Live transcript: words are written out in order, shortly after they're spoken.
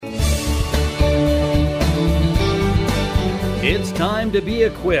It's time to be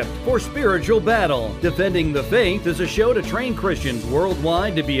equipped for spiritual battle. Defending the Faith is a show to train Christians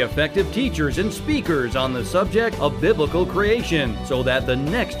worldwide to be effective teachers and speakers on the subject of biblical creation so that the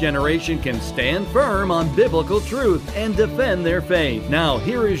next generation can stand firm on biblical truth and defend their faith. Now,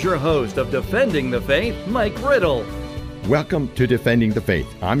 here is your host of Defending the Faith, Mike Riddle. Welcome to Defending the Faith.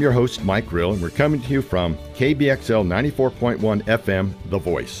 I'm your host, Mike Riddle, and we're coming to you from KBXL 94.1 FM, The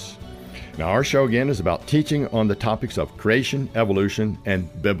Voice. Now, our show again is about teaching on the topics of creation, evolution,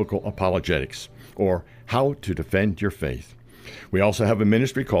 and biblical apologetics, or how to defend your faith. We also have a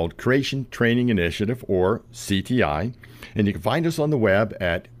ministry called Creation Training Initiative, or CTI, and you can find us on the web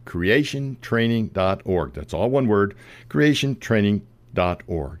at creationtraining.org. That's all one word,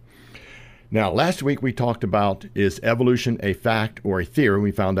 creationtraining.org. Now, last week we talked about, is evolution a fact or a theory?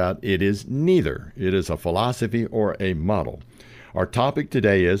 We found out it is neither. It is a philosophy or a model. Our topic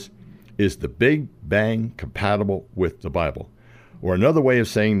today is the Big Bang compatible with the Bible? Or another way of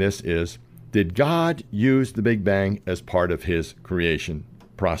saying this is, did God use the Big Bang as part of his creation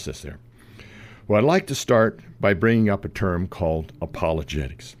process there? Well, I'd like to start by bringing up a term called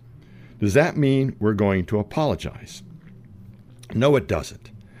apologetics. Does that mean we're going to apologize? No, it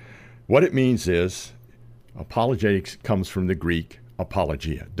doesn't. What it means is, apologetics comes from the Greek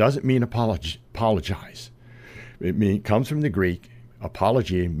apologia. Doesn't mean apologize. It comes from the Greek.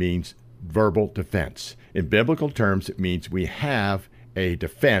 Apologia means verbal defense. In biblical terms, it means we have a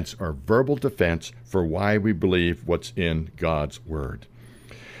defense or verbal defense for why we believe what's in God's Word.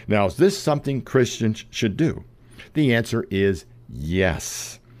 Now, is this something Christians should do? The answer is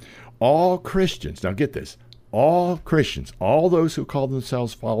yes. All Christians, now get this, all Christians, all those who call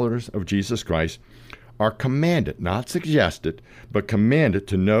themselves followers of Jesus Christ, are commanded, not suggested, but commanded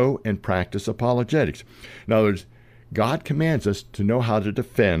to know and practice apologetics. In other words, God commands us to know how to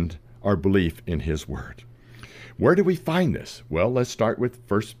defend our belief in his word. Where do we find this? Well, let's start with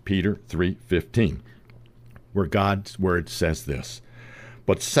 1 Peter 3:15, where God's word says this,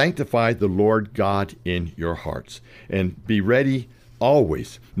 "But sanctify the Lord God in your hearts, and be ready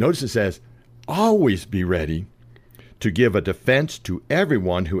always." Notice it says, always be ready to give a defense to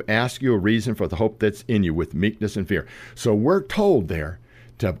everyone who asks you a reason for the hope that's in you with meekness and fear. So we're told there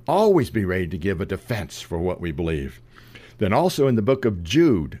to always be ready to give a defense for what we believe. Then also in the book of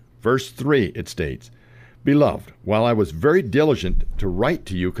Jude, verse 3, it states, "Beloved, while I was very diligent to write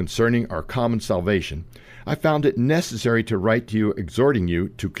to you concerning our common salvation, I found it necessary to write to you, exhorting you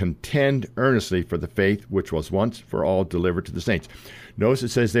to contend earnestly for the faith which was once for all delivered to the saints." Notice it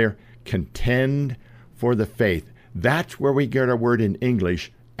says there, contend for the faith. That's where we get our word in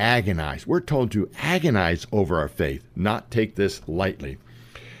English, agonize. We're told to agonize over our faith, not take this lightly.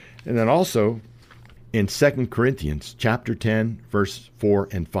 And then also in 2 Corinthians chapter 10, verse 4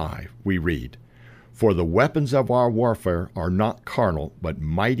 and 5, we read, "For the weapons of our warfare are not carnal, but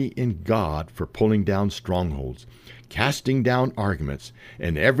mighty in God for pulling down strongholds, casting down arguments,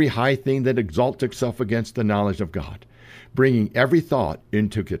 and every high thing that exalts itself against the knowledge of God, bringing every thought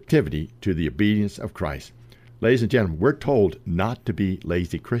into captivity to the obedience of Christ." Ladies and gentlemen, we're told not to be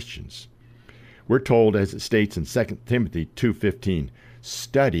lazy Christians. We're told, as it states in 2 Timothy 2:15,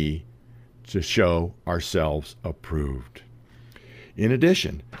 study to show ourselves approved. In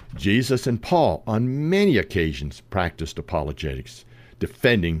addition, Jesus and Paul on many occasions practiced apologetics,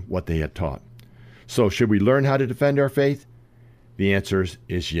 defending what they had taught. So should we learn how to defend our faith? The answer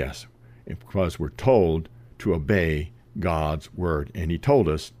is yes, because we're told to obey God's word, and he told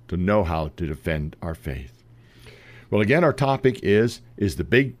us to know how to defend our faith. Well, again, our topic is the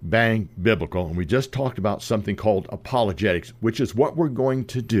Big Bang biblical? And we just talked about something called apologetics, which is what we're going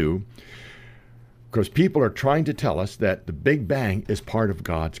to do, because people are trying to tell us that the Big Bang is part of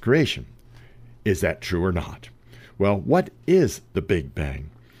God's creation. Is that true or not? Well, what is the Big Bang?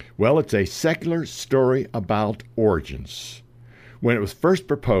 Well, it's a secular story about origins. When it was first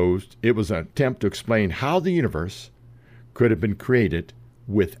proposed, it was an attempt to explain how the universe could have been created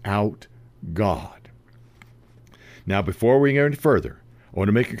without God. Now, before we go any further, I want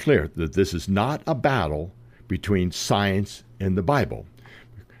to make it clear that this is not a battle between science and the Bible.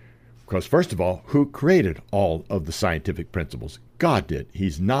 Because first of all, who created all of the scientific principles? God did.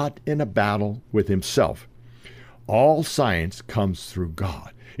 He's not in a battle with himself. All science comes through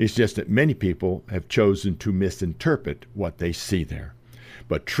God. It's just that many people have chosen to misinterpret what they see there.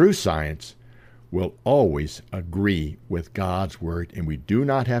 But true science will always agree with God's word, and we do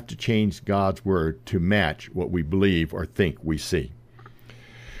not have to change God's word to match what we believe or think we see.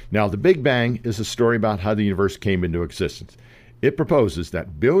 Now, the Big Bang is a story about how the universe came into existence. It proposes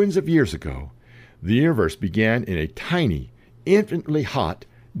that billions of years ago, the universe began in a tiny, infinitely hot,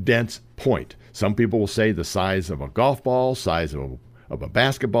 dense point. Some people will say the size of a golf ball, size of a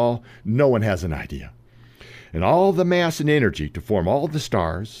basketball. No one has an idea. And all the mass and energy to form all the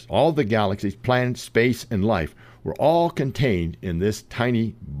stars, all the galaxies, planets, space, and life were all contained in this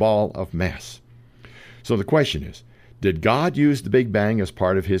tiny ball of mass. So the question is, did God use the Big Bang as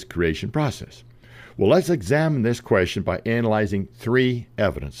part of his creation process? Well, let's examine this question by analyzing 3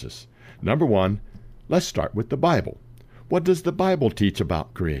 evidences. Number 1, let's start with the Bible. What does the Bible teach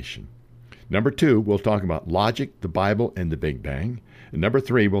about creation? Number 2, we'll talk about logic, the Bible, and the Big Bang. And number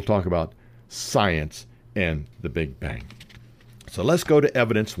 3, we'll talk about science and the Big Bang. So let's go to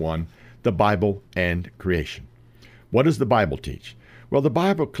evidence 1, the Bible and creation. What does the Bible teach? Well, the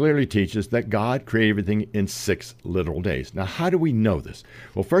Bible clearly teaches that God created everything in 6 literal days. Now, how do we know this?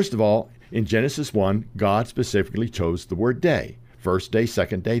 Well, first of all, in Genesis 1, God specifically chose the word day. First day,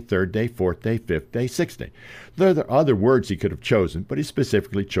 second day, third day, fourth day, fifth day, sixth day. There are other words he could have chosen, but he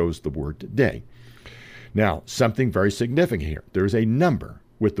specifically chose the word day. Now, something very significant here. There's a number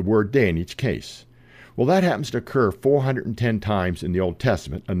with the word day in each case. Well, that happens to occur 410 times in the Old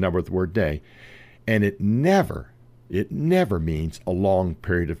Testament, a number with the word day, and it never means a long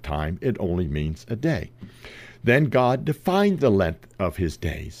period of time. It only means a day. Then God defined the length of his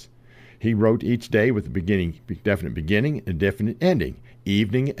days. He wrote each day with a definite beginning and definite ending.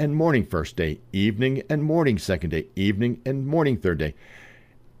 Evening and morning first day, evening and morning second day, evening and morning third day.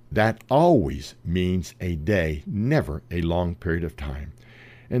 That always means a day, never a long period of time.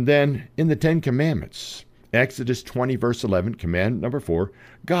 And then in the 10 Commandments, Exodus 20 verse 11, command number 4,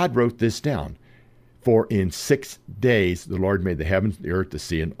 God wrote this down. For in 6 days the Lord made the heavens, the earth, the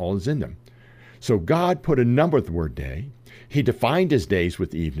sea, and all is in them. So God put a number with the word day. He defined his days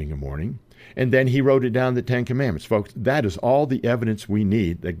with evening and morning, and then he wrote it down in the 10 Commandments. Folks, that is all the evidence we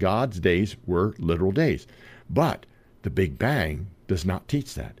need that God's days were literal days. But the Big Bang does not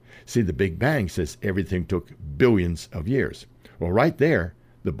teach that. See, the Big Bang says everything took billions of years. Well, right there,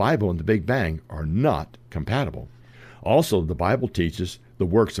 the Bible and the Big Bang are not compatible. Also, the Bible teaches the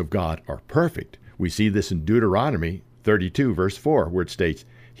works of God are perfect. We see this in Deuteronomy 32, verse 4, where it states,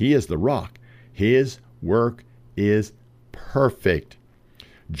 he is the rock. His work is perfect.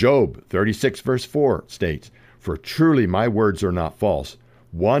 Job 36, verse 4 states, for truly my words are not false.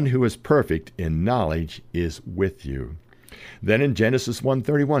 One who is perfect in knowledge is with you. Then in Genesis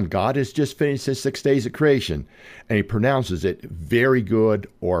 1:31, God has just finished his 6 days of creation, and he pronounces it very good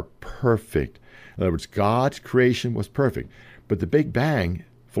or perfect. In other words, God's creation was perfect. But the Big Bang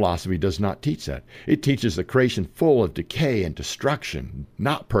philosophy does not teach that. It teaches a creation full of decay and destruction,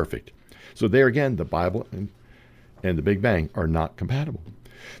 not perfect. So there again, the Bible and the Big Bang are not compatible.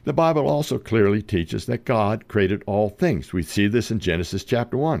 The Bible also clearly teaches that God created all things. We see this in Genesis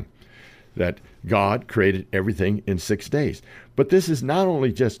chapter 1, that God created everything in 6 days. But this is not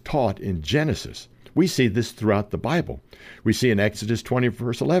only just taught in Genesis. We see this throughout the Bible. We see in Exodus 20,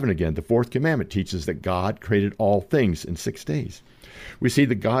 verse 11 again, the 4th commandment teaches that God created all things in 6 days. We see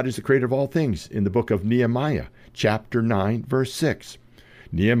that God is the creator of all things in the book of Nehemiah, chapter 9, verse 6.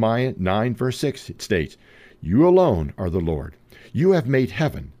 Nehemiah 9, verse 6, it states, you alone are the Lord. You have made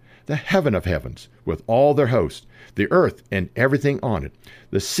heaven, the heaven of heavens, with all their host, the earth and everything on it,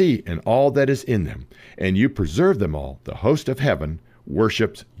 the sea and all that is in them, and you preserve them all. The host of heaven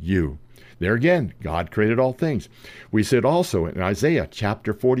worships you. There again, God created all things. We see it also in Isaiah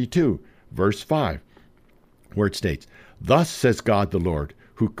chapter 42, verse 5, where it states, thus says God the Lord,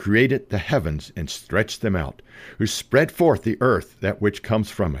 who created the heavens and stretched them out, who spread forth the earth, that which comes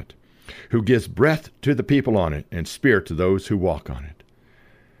from it, who gives breath to the people on it and spirit to those who walk on it.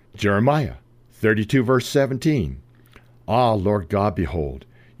 Jeremiah 32, verse 17, ah, Lord God, behold,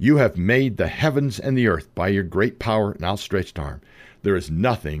 you have made the heavens and the earth by your great power and outstretched arm. There is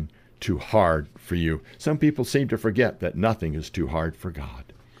nothing too hard for you. Some people seem to forget that nothing is too hard for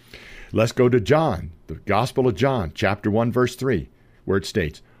God. Let's go to John, the Gospel of John, chapter 1, verse 3, where it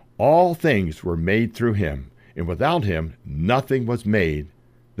states, all things were made through him, and without him nothing was made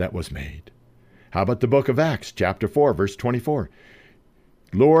that was made. How about the book of Acts, chapter 4, verse 24?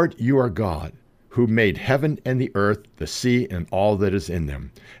 Lord, you are God, who made heaven and the earth, the sea, and all that is in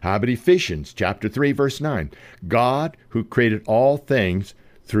them. How about Ephesians, chapter 3, verse 9? God, who created all things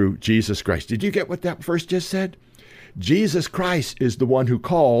through Jesus Christ. Did you get what that verse just said? Jesus Christ is the one who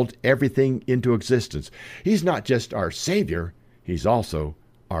called everything into existence. He's not just our Savior, he's also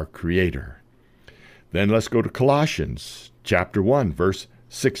our Creator. Then let's go to Colossians chapter 1, verse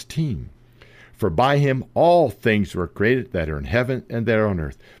 16. For by him all things were created that are in heaven and that are on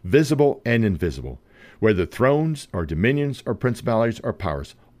earth, visible and invisible, whether thrones or dominions or principalities or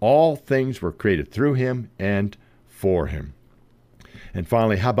powers. All things were created through him and for him. And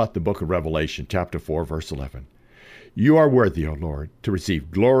finally, how about the book of Revelation, chapter 4, verse 11? You are worthy, O Lord, to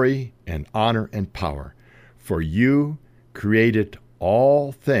receive glory and honor and power, for you created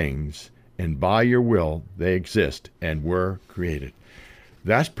all things, and by your will they exist and were created.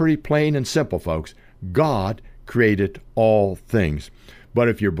 That's pretty plain and simple, folks. God created all things. But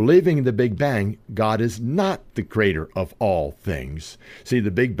if you're believing in the Big Bang, God is not the creator of all things. See,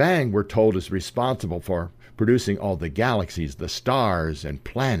 the Big Bang, we're told, is responsible for producing all the galaxies, the stars, and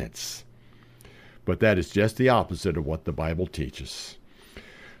planets. But that is just the opposite of what the Bible teaches.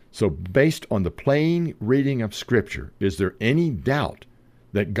 So based on the plain reading of Scripture, is there any doubt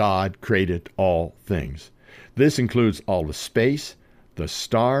that God created all things? This includes all the space, the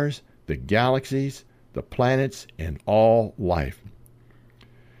stars, the galaxies, the planets, and all life.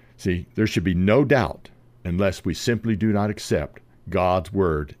 See, there should be no doubt unless we simply do not accept God's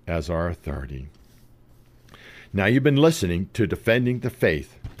Word as our authority. Now, you've been listening to Defending the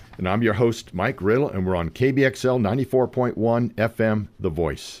Faith, and I'm your host, Mike Riddle, and we're on KBXL 94.1 FM, The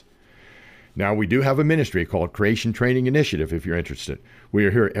Voice. Now, we do have a ministry called Creation Training Initiative, if you're interested. We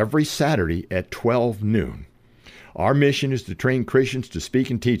are here every Saturday at 12 noon. Our mission is to train Christians to speak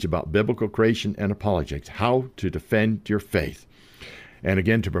and teach about biblical creation and apologetics, how to defend your faith. And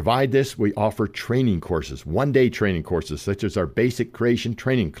again, to provide this, we offer training courses, one-day training courses, such as our basic creation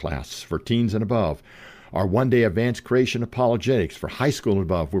training class for teens and above, our one-day advanced creation apologetics for high school and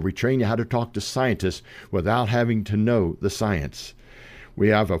above, where we train you how to talk to scientists without having to know the science. We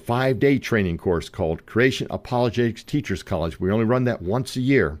have a 5-day training course called Creation Apologetics Teachers College. We only run that once a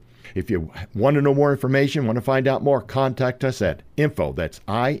year. If you want to know more information, want to find out more, contact us at info, that's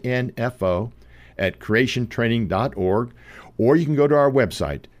INFO, at creationtraining.org, or you can go to our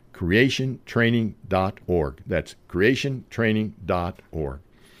website, creationtraining.org. That's creationtraining.org.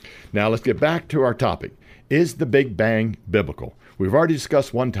 Now let's get back to our topic. Is the Big Bang biblical? We've already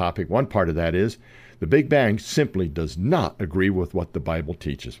discussed one topic. One part of that is the Big Bang simply does not agree with what the Bible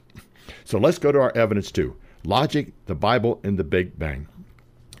teaches. So let's go to our evidence too. Logic, the Bible, and the Big Bang.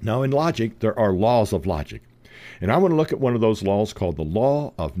 Now in logic, there are laws of logic. And I want to look at one of those laws called the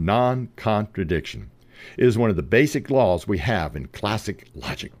law of non-contradiction. It is one of the basic laws we have in classic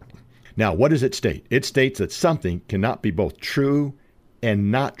logic. Now, what does it state? It states that something cannot be both true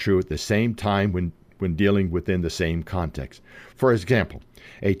and not true at the same time when dealing within the same context. For example,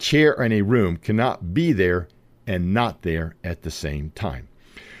 a chair in a room cannot be there and not there at the same time.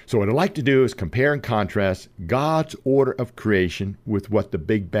 So what I'd like to do is compare and contrast God's order of creation with what the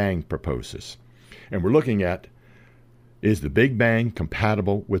Big Bang proposes. And we're looking at, is the Big Bang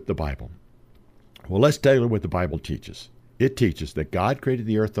compatible with the Bible? Well, let's take a look at what the Bible teaches. It teaches that God created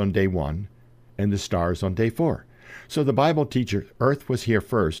the earth on day 1 and the stars on day 4. So the Bible teaches earth was here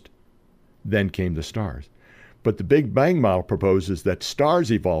first, then came the stars. But the Big Bang model proposes that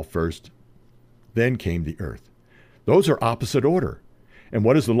stars evolved first, then came the earth. Those are opposite order. And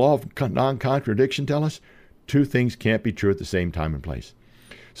what does the law of non-contradiction tell us? Two things can't be true at the same time and place.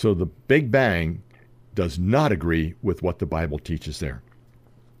 So the Big Bang does not agree with what the Bible teaches there.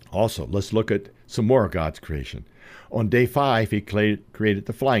 Also, let's look at some more of God's creation. On day 5, he created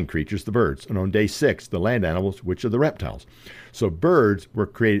the flying creatures, the birds. And on day 6, the land animals, which are the reptiles. So birds were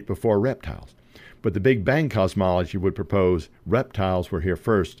created before reptiles. But the Big Bang cosmology would propose reptiles were here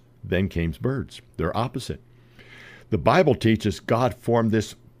first, then came birds. They're opposite. The Bible teaches God formed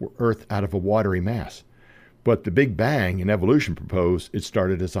this earth out of a watery mass. But the Big Bang and evolution propose it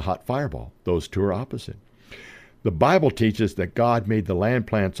started as a hot fireball. Those two are opposite. The Bible teaches that God made the land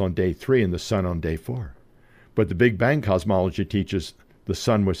plants on day 3 and the sun on day 4. But the Big Bang cosmology teaches the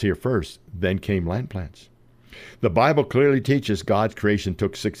sun was here first, then came land plants. The Bible clearly teaches God's creation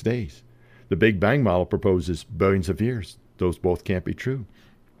took 6 days. The Big Bang model proposes billions of years. Those both can't be true.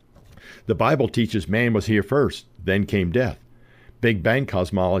 The Bible teaches man was here first, then came death. Big Bang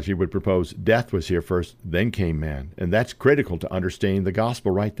cosmology would propose death was here first, then came man. And that's critical to understanding the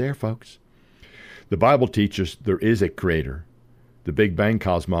gospel right there, folks. The Bible teaches there is a creator. The Big Bang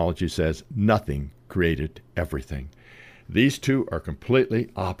cosmology says nothing created everything. These two are completely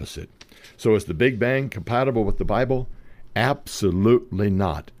opposite. So is the Big Bang compatible with the Bible? Absolutely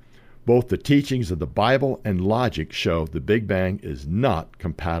not. Both the teachings of the Bible and logic show the Big Bang is not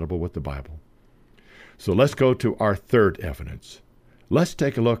compatible with the Bible. So let's go to our third evidence. Let's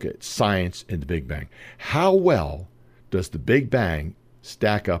take a look at science and the Big Bang. How well does the Big Bang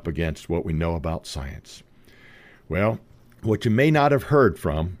stack up against what we know about science? Well, what you may not have heard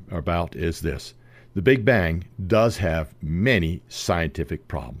about is this. The Big Bang does have many scientific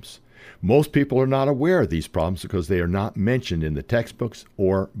problems. Most people are not aware of these problems because they are not mentioned in the textbooks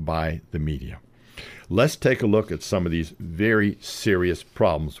or by the media. Let's take a look at some of these very serious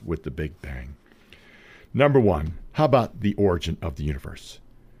problems with the Big Bang. Number one, how about the origin of the universe?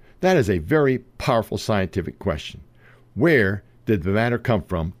 That is a very powerful scientific question. Where did the matter come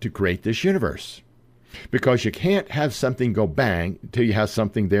from to create this universe? Because you can't have something go bang until you have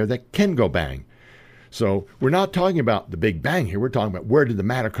something there that can go bang. So we're not talking about the Big Bang here. We're talking about where did the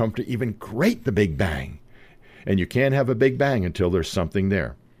matter come to even create the Big Bang? And you can't have a Big Bang until there's something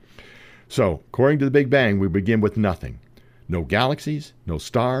there. So according to the Big Bang, we begin with nothing. No galaxies, no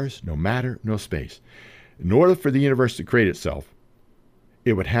stars, no matter, no space. In order for the universe to create itself,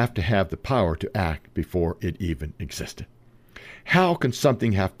 it would have to have the power to act before it even existed. How can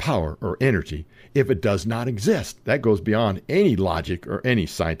something have power or energy if it does not exist? That goes beyond any logic or any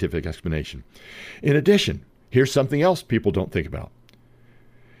scientific explanation. In addition, here's something else people don't think about.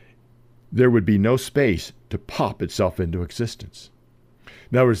 There would be no space to pop itself into existence.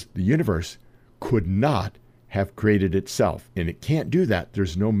 In other words, the universe could not have created itself, and it can't do that.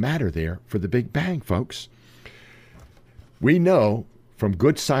 There's no matter there for the Big Bang, folks. We know from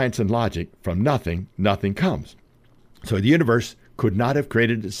good science and logic, from nothing, nothing comes. So the universe could not have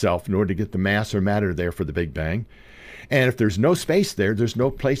created itself in order to get the mass or matter there for the Big Bang. And if there's no space there, there's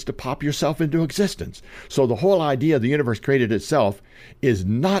no place to pop yourself into existence. So the whole idea the universe created itself is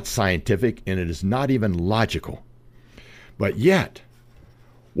not scientific, and it is not even logical. But yet,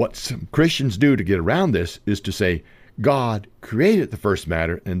 what some Christians do to get around this is to say God created the first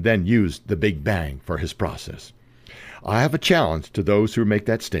matter and then used the Big Bang for his process. I have a challenge to those who make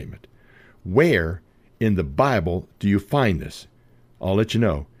that statement. Where in the Bible do you find this? I'll let you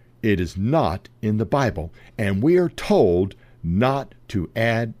know. It is not in the Bible, and we are told not to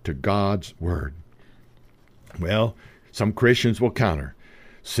add to God's word. Well, some Christians will counter.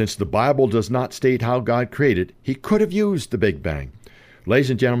 Since the Bible does not state how God created, he could have used the Big Bang.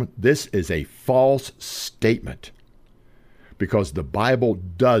 Ladies and gentlemen, this is a false statement because the Bible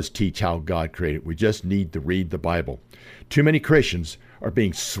does teach how God created. We just need to read the Bible. Too many Christians are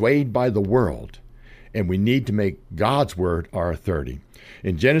being swayed by the world, and we need to make God's word our authority.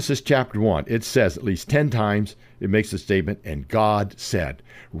 In Genesis chapter 1, it says at least 10 times, it makes a statement, and God said.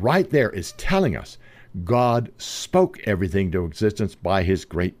 Right there is telling us God spoke everything to existence by his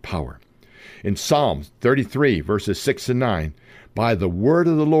great power. In Psalms 33, verses 6 and 9, by the word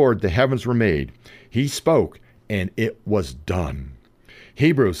of the Lord the heavens were made. He spoke, and it was done.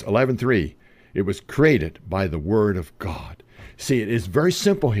 Hebrews 11:3, it was created by the word of God. See, it is very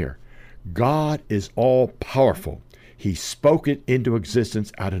simple here. God is all-powerful. He spoke it into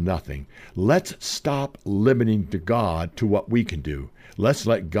existence out of nothing. Let's stop limiting to God to what we can do. Let's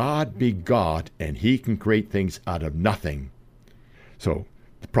let God be God, and he can create things out of nothing. So,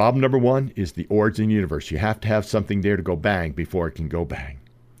 the problem number one is the origin of the universe. You have to have something there to go bang before it can go bang.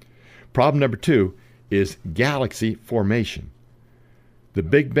 Problem number two is galaxy formation. The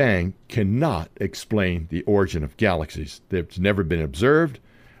Big Bang cannot explain the origin of galaxies. They've never been observed.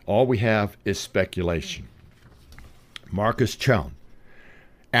 All we have is speculation. Marcus Chown,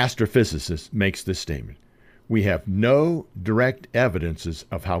 astrophysicist, makes this statement. We have no direct evidences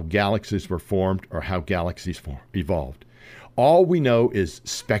of how galaxies were formed or how galaxies evolved. All we know is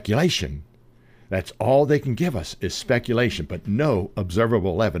speculation. That's all they can give us is speculation, but no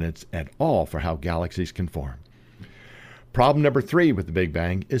observable evidence at all for how galaxies can form. Problem number three with the Big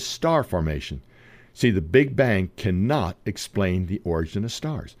Bang is star formation. See, the Big Bang cannot explain the origin of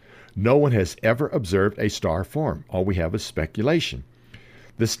stars. No one has ever observed a star form. All we have is speculation.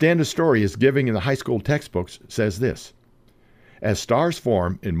 The standard story is given in the high school textbooks says this. As stars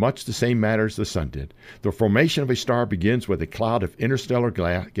form in much the same manner as the sun did, the formation of a star begins with a cloud of interstellar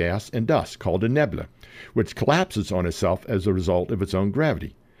gas and dust called a nebula, which collapses on itself as a result of its own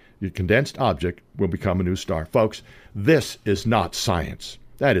gravity. The condensed object will become a new star. Folks, this is not science.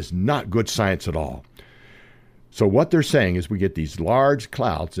 That is not good science at all. So what they're saying is we get these large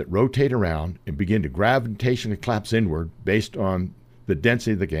clouds that rotate around and begin to gravitationally collapse inward based on the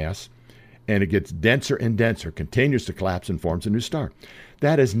density of the gas, and it gets denser and denser, continues to collapse and forms a new star.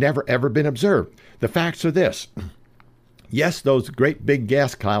 That has never, ever been observed. The facts are this. Yes, those great big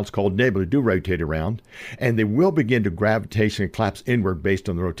gas clouds called nebulae do rotate around, and they will begin to gravitationally collapse inward based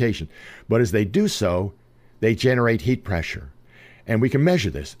on the rotation. But as they do so, they generate heat pressure. And we can measure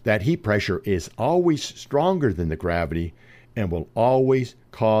this. That heat pressure is always stronger than the gravity and will always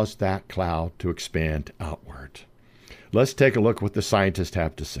cause that cloud to expand outward. Let's take a look at what the scientists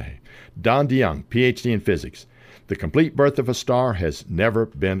have to say. Don DeYoung, PhD in physics. The complete birth of a star has never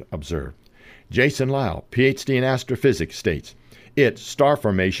been observed. Jason Lau, PhD in astrophysics, states, star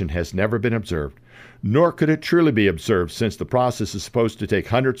formation has never been observed, nor could it truly be observed since the process is supposed to take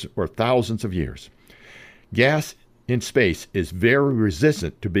hundreds or thousands of years. Gas in space is very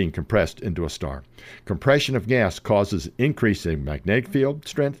resistant to being compressed into a star. Compression of gas causes increase in magnetic field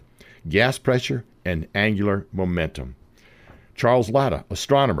strength, gas pressure, and angular momentum. Charles Latta,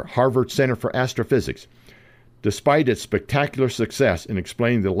 astronomer, Harvard Center for Astrophysics. Despite its spectacular success in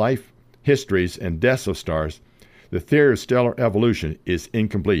explaining the life, histories, and deaths of stars, the theory of stellar evolution is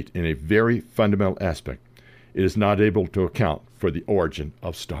incomplete in a very fundamental aspect. It is not able to account for the origin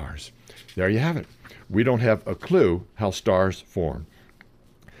of stars. There you have it. We don't have a clue how stars form.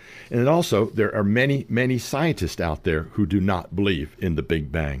 And then also, there are many, many scientists out there who do not believe in the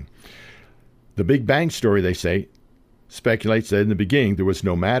Big Bang. The Big Bang story, they say, speculates that in the beginning there was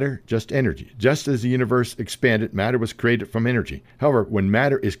no matter, just energy. Just as the universe expanded, matter was created from energy. However, when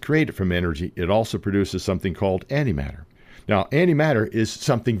matter is created from energy, it also produces something called antimatter. Now, antimatter is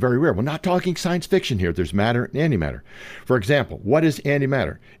something very rare. We're not talking science fiction here. There's matter and antimatter. For example, what is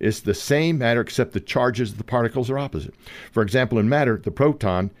antimatter? It's the same matter except the charges of the particles are opposite. For example, in matter, the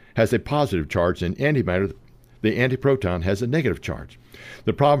proton has a positive charge, and antimatter, the antiproton, has a negative charge.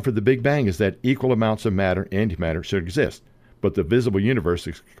 The problem for the Big Bang is that equal amounts of matter and antimatter should exist, but the visible universe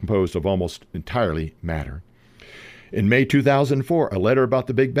is composed of almost entirely matter. In May 2004, a letter about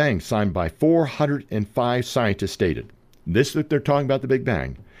the Big Bang signed by 405 scientists stated, this that they're talking about the Big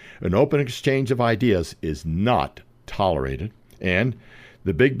Bang, an open exchange of ideas is not tolerated, and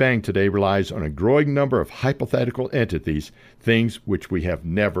the Big Bang today relies on a growing number of hypothetical entities, things which we have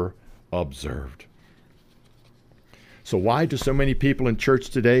never observed. So why do so many people in church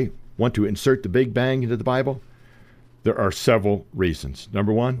today want to insert the Big Bang into the Bible? There are several reasons.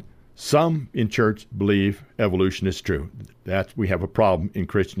 Number one, some in church believe evolution is true. That we have a problem in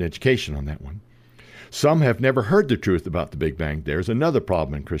Christian education on that one. Some have never heard the truth about the Big Bang. There's another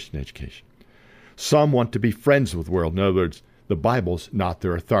problem in Christian education. Some want to be friends with the world. In other words, the Bible's not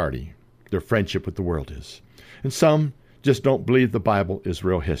their authority. Their friendship with the world is. And some just don't believe the Bible is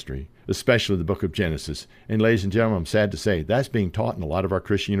real history, especially the book of Genesis. And ladies and gentlemen, I'm sad to say that's being taught in a lot of our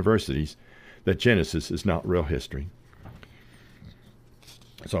Christian universities, that Genesis is not real history.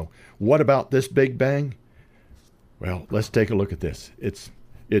 So what about this Big Bang? Well, let's take a look at this.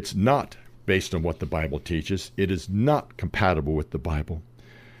 It's not based on what the Bible teaches. It is not compatible with the Bible.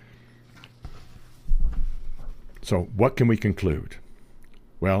 So what can we conclude?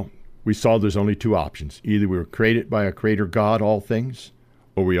 Well, we saw there's only two options. Either we were created by a creator God, all things,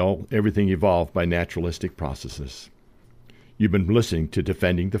 or everything evolved by naturalistic processes. You've been listening to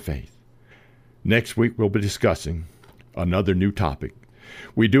Defending the Faith. Next week, we'll be discussing another new topic.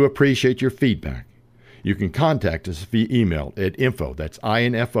 We do appreciate your feedback. You can contact us via email at info, that's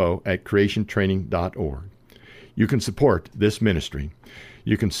info, @creationtraining.org. You can support this ministry.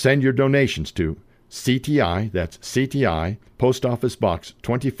 You can send your donations to CTI, that's CTI, Post Office Box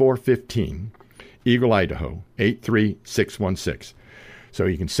 2415, Eagle, Idaho, 83616. So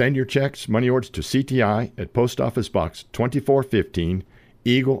you can send your checks, money orders to CTI at Post Office Box 2415,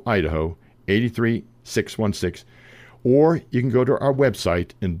 Eagle, Idaho, 83616. Or you can go to our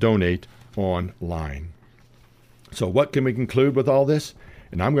website and donate online. So what can we conclude with all this?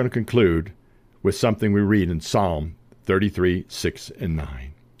 And I'm going to conclude with something we read in Psalm 33, 6 and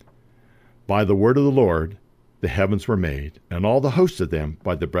 9. By the word of the Lord the heavens were made, and all the hosts of them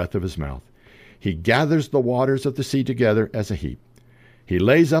by the breath of his mouth. He gathers the waters of the sea together as a heap. He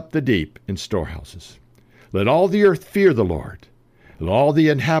lays up the deep in storehouses. Let all the earth fear the Lord. Let all the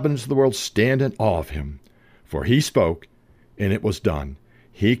inhabitants of the world stand in awe of him. For he spoke, and it was done.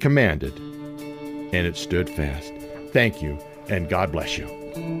 He commanded, and it stood fast. Thank you, and God bless you.